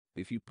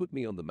If you put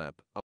me on the map,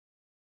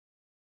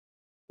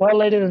 Well,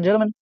 ladies and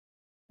gentlemen,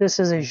 this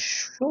is a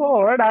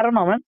short. I don't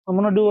know, man. I'm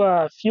gonna do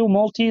a few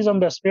multis on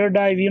the Spirit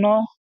Dive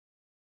Yuno.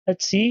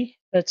 Let's see.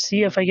 Let's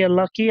see if I get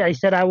lucky. I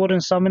said I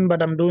wouldn't summon,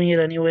 but I'm doing it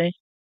anyway.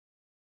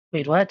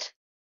 Wait, what?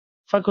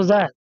 Fuck was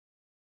that?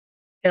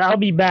 Yeah, I'll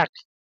be back.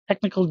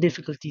 Technical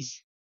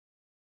difficulties.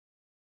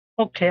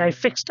 Okay, I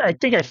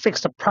think I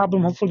fixed the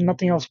problem. Hopefully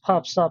nothing else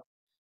pops up.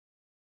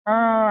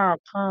 Ah,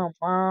 come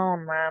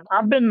on, man.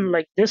 I've been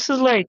like, this is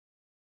like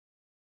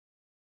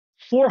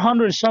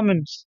 400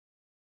 summons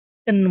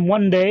in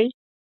one day,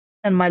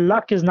 and my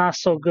luck is not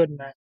so good,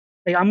 man.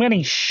 Like, I'm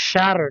getting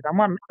shattered.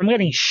 I'm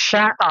getting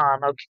shat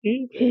on,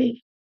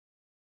 okay?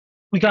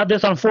 We got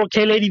this on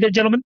 4K, ladies and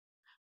gentlemen.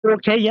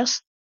 4K,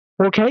 yes.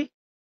 4K.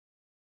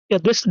 Yeah,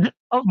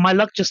 oh, my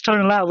luck just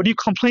turned loud. Would you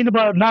complain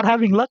about not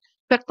having luck?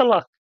 Check the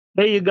luck.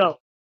 There you go.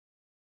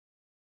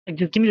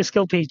 Give me the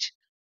skill page.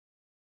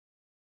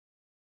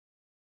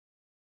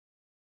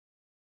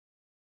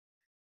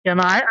 Yeah,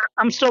 no,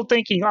 I'm still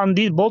thinking on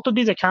both of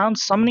these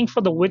accounts, summoning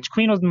for the Witch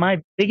Queen was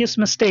my biggest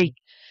mistake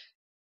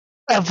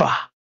ever.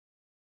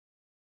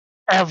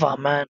 Ever,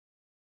 man.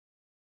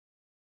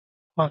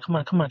 Come on, come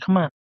on, come on, come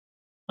on.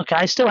 Okay,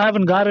 I still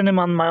haven't gotten him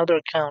on my other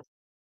account.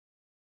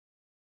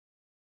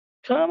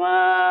 Come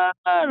on.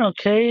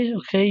 Okay,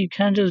 okay, you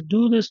can't just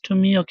do this to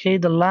me. Okay,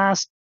 the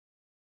last.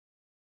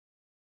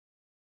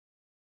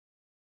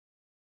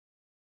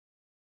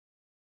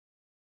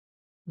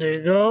 There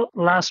you go.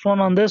 Last one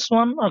on this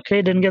one.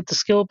 Okay, didn't get the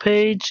skill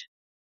page.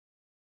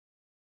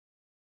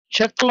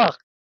 Check the luck.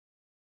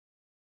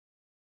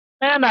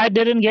 And I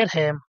didn't get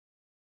him.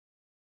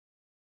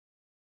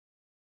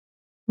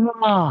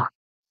 Ah,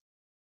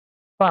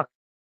 fuck.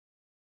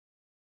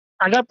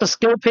 I got the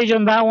skill page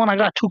on that one. I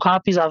got 2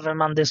 copies of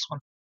him on this one.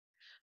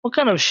 What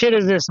kind of shit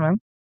is this, man?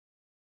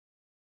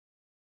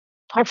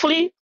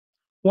 Hopefully,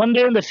 one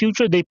day in the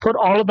future, they put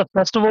all of the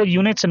festival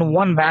units in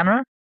one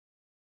banner.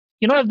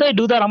 You know, if they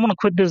do that, I'm gonna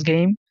quit this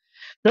game.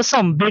 That's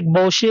some big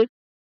bullshit.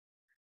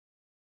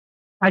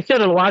 I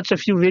should have watched a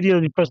few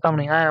videos before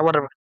summoning.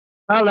 Whatever.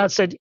 Well, that's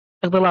it.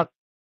 Good luck.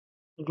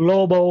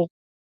 Global.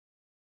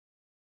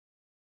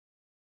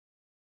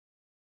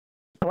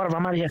 Whatever,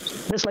 I'm out of here.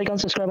 Dislike,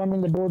 unsubscribe,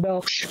 unring the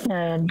doorbell,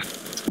 and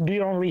do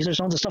your own research.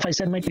 All the stuff I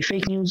said might be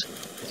fake news,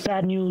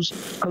 bad news,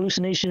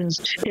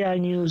 hallucinations, AI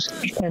news,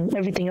 and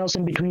everything else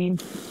in between.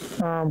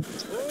 I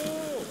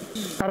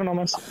don't know,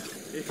 man.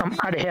 I'm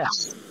out of here.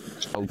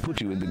 I'll put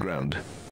you in the ground.